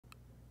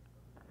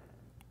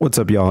What's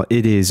up, y'all?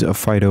 It is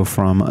Fido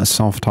from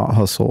Self-Taught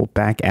Hustle,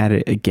 back at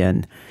it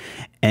again.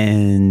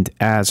 And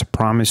as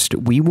promised,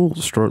 we will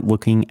start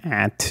looking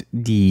at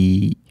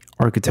the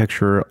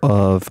architecture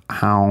of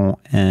how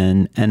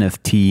an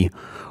NFT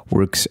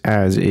works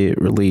as it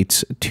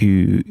relates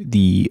to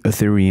the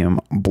Ethereum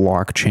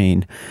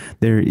blockchain.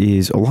 There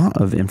is a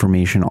lot of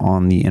information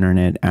on the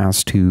internet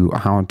as to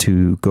how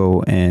to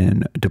go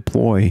and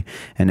deploy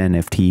an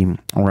NFT,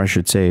 or I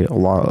should say a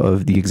lot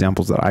of the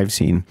examples that I've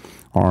seen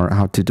are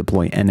how to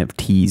deploy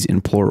NFTs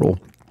in plural.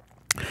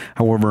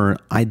 However,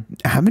 I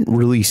haven't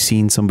really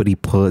seen somebody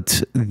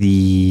put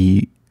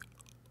the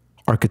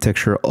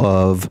architecture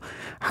of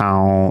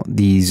how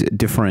these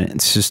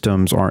different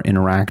systems are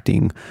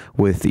interacting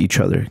with each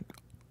other.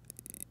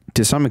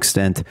 To some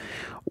extent,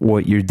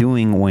 what you're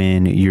doing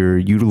when you're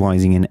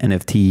utilizing an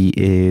NFT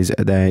is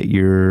that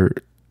you're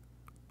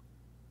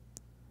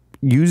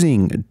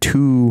using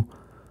two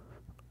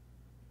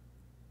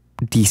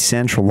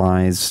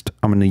decentralized,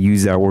 I'm going to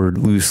use that word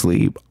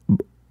loosely,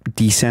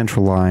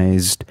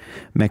 decentralized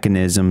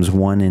mechanisms,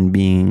 one in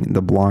being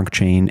the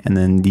blockchain and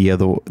then the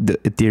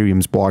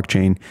Ethereum's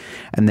blockchain,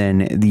 and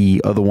then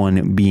the other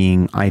one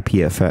being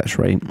IPFS,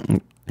 right?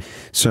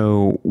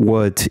 So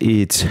what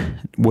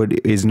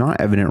is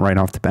not evident right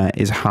off the bat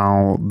is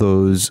how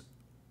those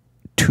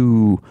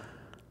two,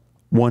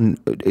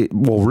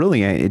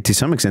 really, to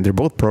some extent, they're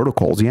both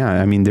protocols. Yeah,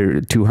 I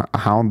mean,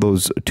 how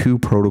those two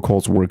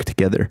protocols work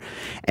together.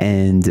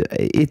 And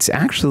it's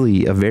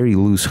actually a very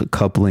loose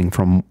coupling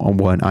from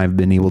what I've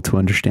been able to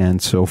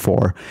understand so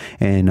far.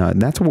 And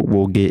that's what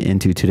we'll get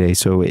into today.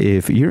 So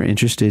if you're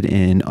interested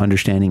in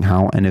understanding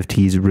how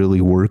NFTs really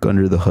work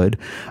under the hood,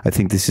 I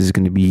think this is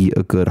going to be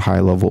a good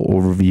high-level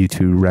overview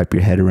to wrap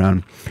your head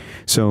around.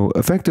 So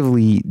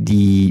effectively,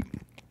 the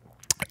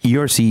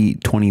ERC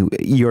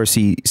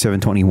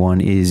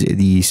 721 is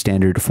the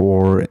standard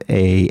for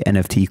a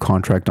NFT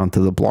contract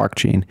onto the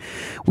blockchain.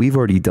 We've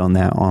already done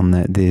that on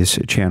this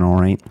channel,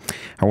 right?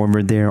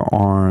 However, there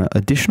are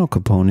additional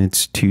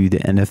components to the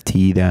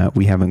NFT that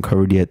we haven't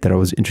covered yet that I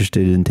was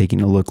interested in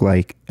taking a look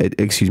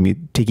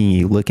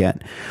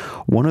at.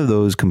 One of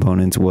those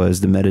components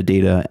was the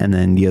metadata, and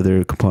then the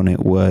other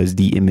component was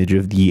the image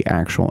of the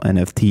actual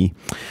NFT.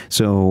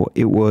 So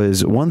it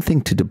was one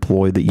thing to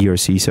deploy the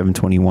ERC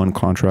 721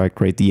 contract,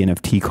 right? The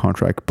NFT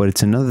contract, but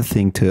it's another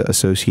thing to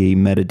associate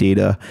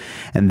metadata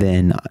and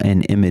then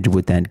an image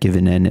with that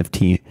given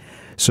NFT.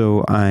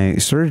 So I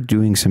started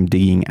doing some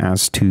digging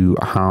as to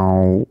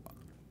how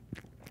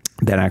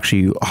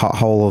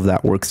all of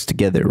that works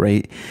together,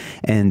 right?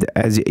 And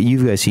as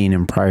you guys seen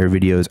in prior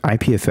videos,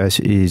 IPFS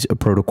is a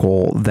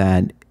protocol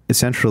that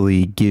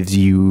essentially gives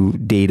you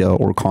data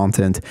or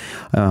content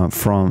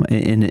from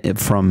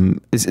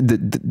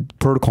the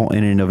protocol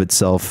in and of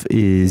itself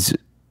is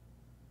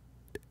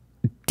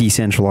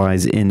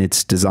decentralized in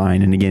its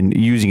design. And again,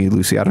 using it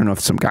loosely, I don't know if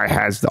some guy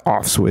has the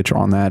off switch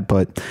on that,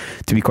 but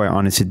to be quite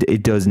honest,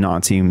 it does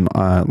not seem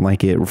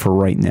like it for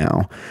right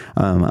now.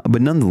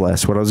 But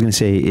nonetheless, what I was going to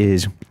say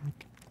is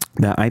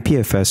that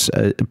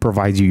IPFS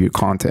provides you your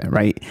content,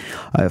 right?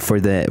 For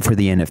the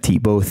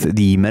NFT, both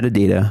the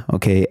metadata,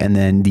 okay, and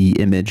then the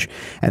image,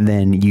 and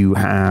then you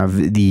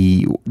have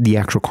the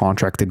actual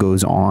contract that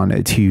goes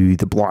on to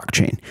the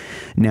blockchain.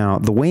 Now,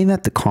 the way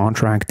that the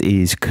contract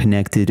is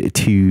connected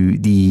to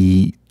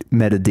the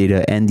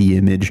metadata and the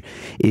image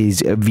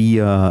is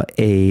via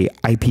a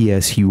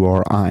IPFS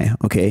URI,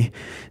 okay?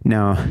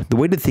 Now, the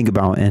way to think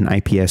about an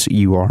IPFS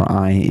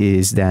URI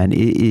is that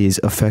it is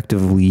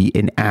effectively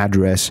an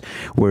address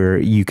where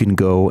you can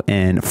go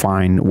and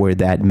find where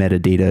that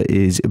metadata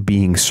is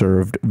being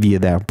served via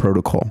that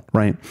protocol,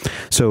 right?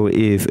 So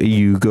if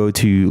you go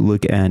to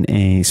look at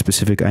a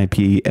specific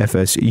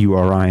IPFS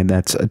URI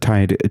that's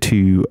tied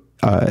to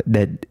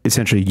that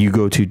essentially you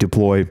go to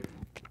deploy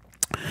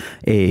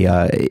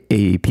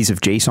a piece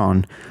of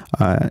JSON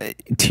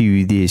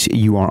to this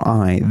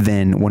URI,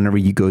 then whenever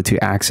you go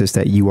to access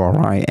that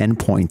URI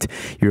endpoint,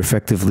 you're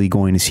effectively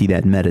going to see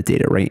that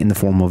metadata, right, in the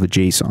form of a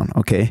JSON,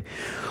 okay?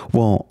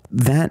 Well,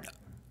 that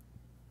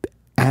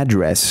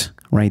address,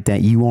 right,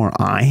 that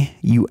URI,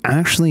 you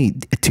actually,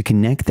 to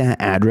connect that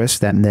address,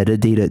 that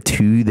metadata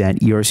to that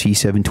ERC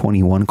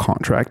 721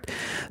 contract,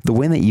 the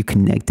way that you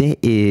connect it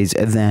is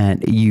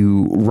that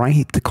you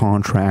write the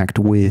contract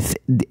with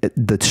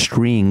the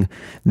string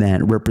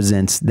that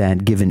represents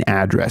that given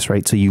address,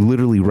 right? So you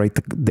literally write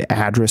the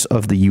address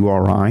of the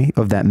URI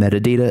of that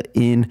metadata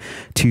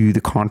into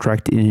the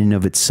contract in and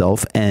of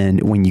itself.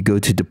 And when you go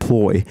to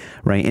deploy,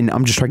 right, and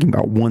I'm just talking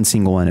about one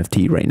single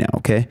NFT right now,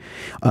 okay?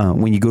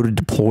 When you go to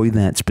deploy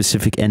that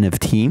specific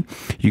NFT,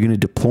 you're going to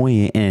deploy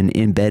it, and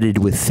embedded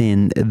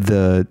within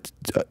the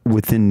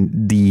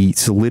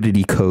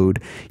Solidity code,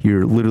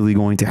 you're literally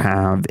going to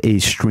have a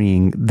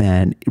string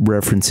that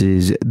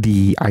references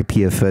the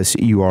IPFS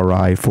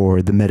URI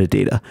for the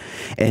metadata,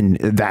 and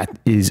that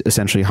is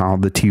essentially how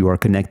the two are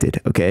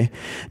connected. Okay,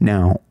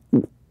 now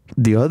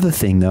the other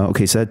thing though,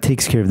 okay, so that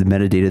takes care of the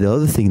metadata. The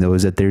other thing though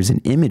is that there's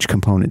an image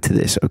component to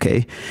this,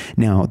 okay?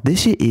 Now,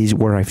 this is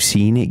where I've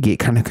seen it get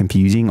kind of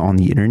confusing on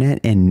the internet,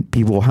 and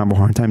people have a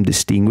hard time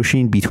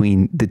distinguishing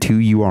between the two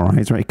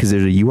URIs, right? Because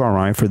there's a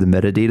URI for the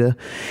metadata,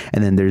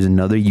 and then there's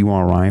another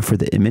URI for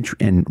the image.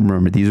 And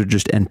remember, these are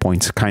just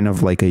endpoints, kind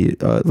of like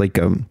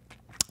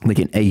like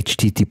an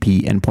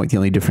HTTP endpoint. The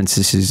only difference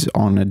is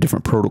on a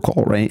different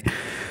protocol, right?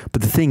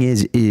 But the thing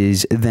is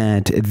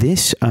that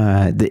this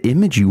the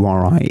image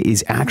URI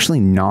is actually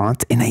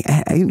not, and I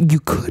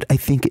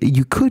think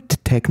you could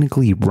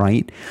technically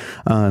write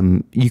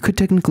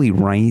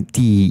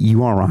the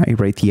URI,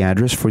 right, the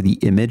address for the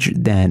image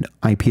that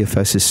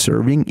IPFS is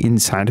serving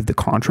inside of the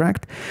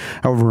contract.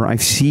 However, I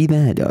see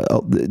that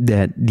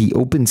that the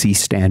OpenSea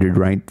standard,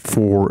 right,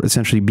 for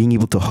essentially being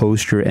able to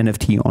host your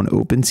NFT on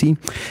OpenSea,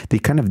 they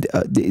kind of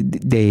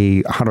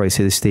they how do I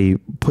say this? They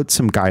put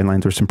some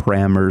guidelines or some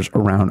parameters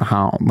around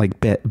how, like,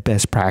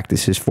 best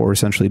practices for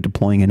essentially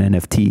deploying an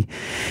NFT.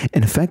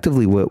 And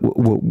effectively,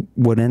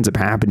 what ends up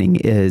happening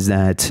is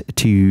that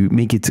to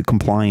make it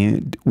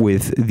compliant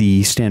with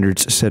the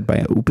standards set by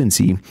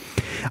OpenSea,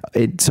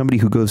 somebody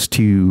who goes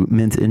to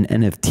mint an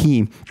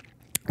NFT,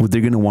 what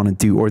they're going to want to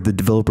do, or the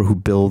developer who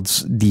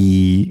builds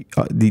the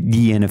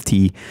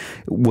NFT,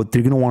 what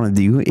they're going to want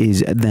to do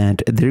is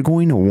that they're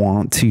going to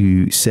want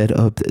to set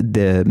up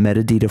the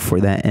metadata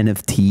for that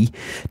NFT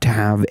to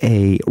have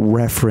a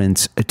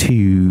reference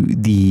to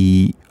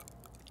the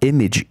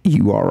image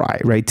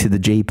URI, right, to the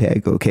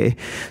JPEG, okay?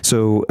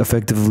 So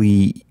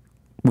effectively,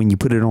 when you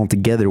put it all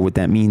together, what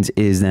that means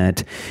is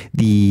that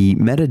the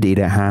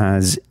metadata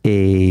has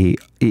in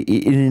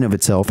and of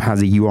itself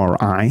has a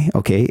URI,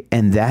 okay,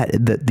 and that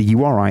the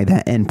URI,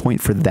 that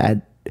endpoint for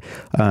that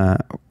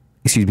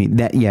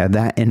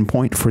that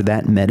endpoint for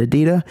that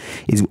metadata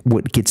is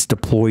what gets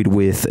deployed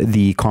with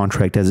the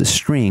contract as a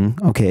string,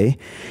 okay?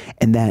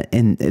 And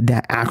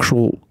that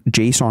actual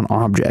JSON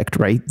object,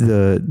 right?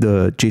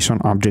 The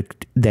JSON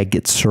object that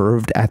gets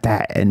served at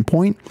that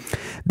endpoint,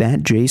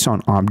 that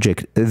JSON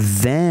object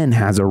then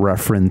has a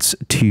reference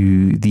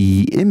to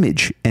the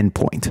image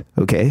endpoint,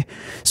 okay?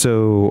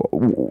 So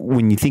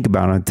when you think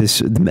about it,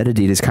 the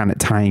metadata is kind of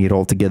tying it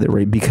all together,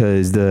 right?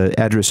 Because the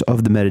address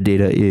of the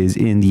metadata is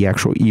in the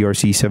actual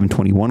ERC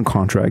 721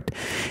 contract,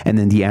 and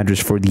then the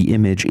address for the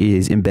image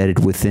is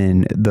embedded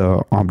within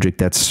the object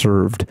that's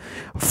served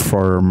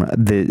from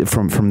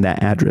that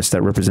address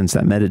that represents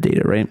that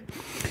metadata, right?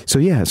 So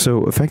yeah,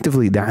 so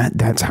effectively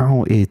that's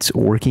how it's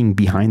working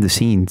behind the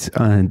scenes.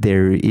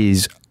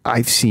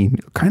 I've seen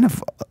kind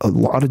of a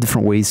lot of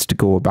different ways to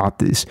go about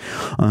this.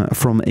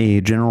 From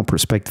a general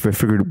perspective, I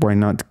figured why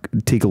not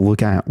take a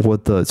look at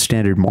what the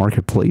standard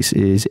marketplace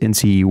is and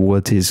see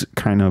what is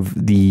kind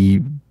of the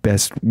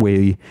best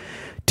way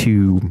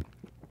to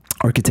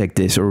architect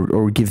this,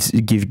 or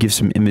give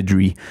some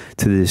imagery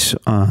to this,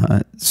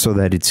 so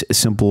that it's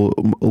simple,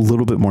 a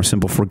little bit more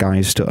simple for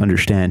guys to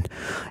understand.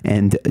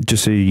 And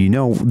just so you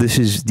know, this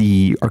is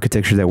the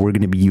architecture that we're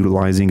going to be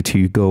utilizing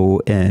to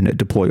go and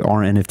deploy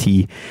our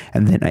NFT.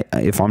 And then,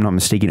 if I'm not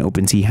mistaken,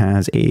 OpenSea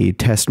has a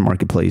test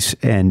marketplace,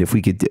 and if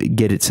we could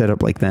get it set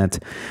up like that,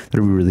 that'd be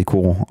really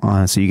cool.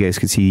 So you guys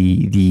could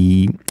see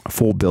the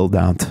full build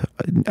out,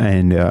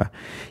 and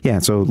yeah,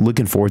 so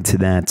looking forward to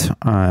that.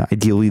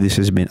 Ideally, this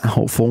has been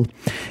helpful.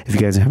 If you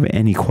guys have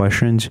any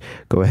questions,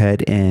 go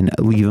ahead and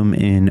leave them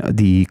in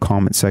the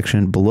comment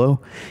section below.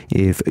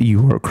 If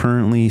you are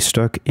currently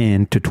stuck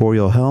in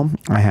tutorial hell,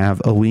 I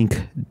have a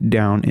link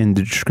down in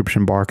the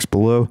description box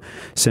below.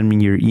 Send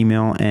me your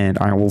email and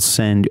I will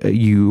send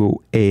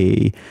you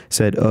a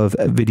set of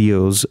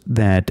videos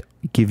that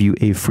give you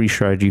a free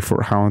strategy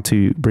for how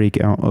to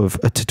break out of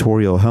a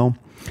tutorial hell.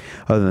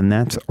 Other than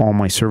that, all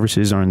my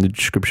services are in the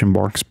description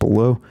box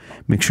below.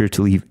 Make sure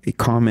to leave a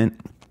comment,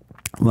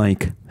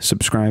 like,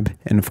 subscribe,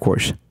 and of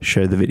course,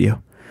 share the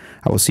video.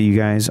 I will see you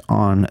guys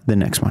on the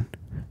next one.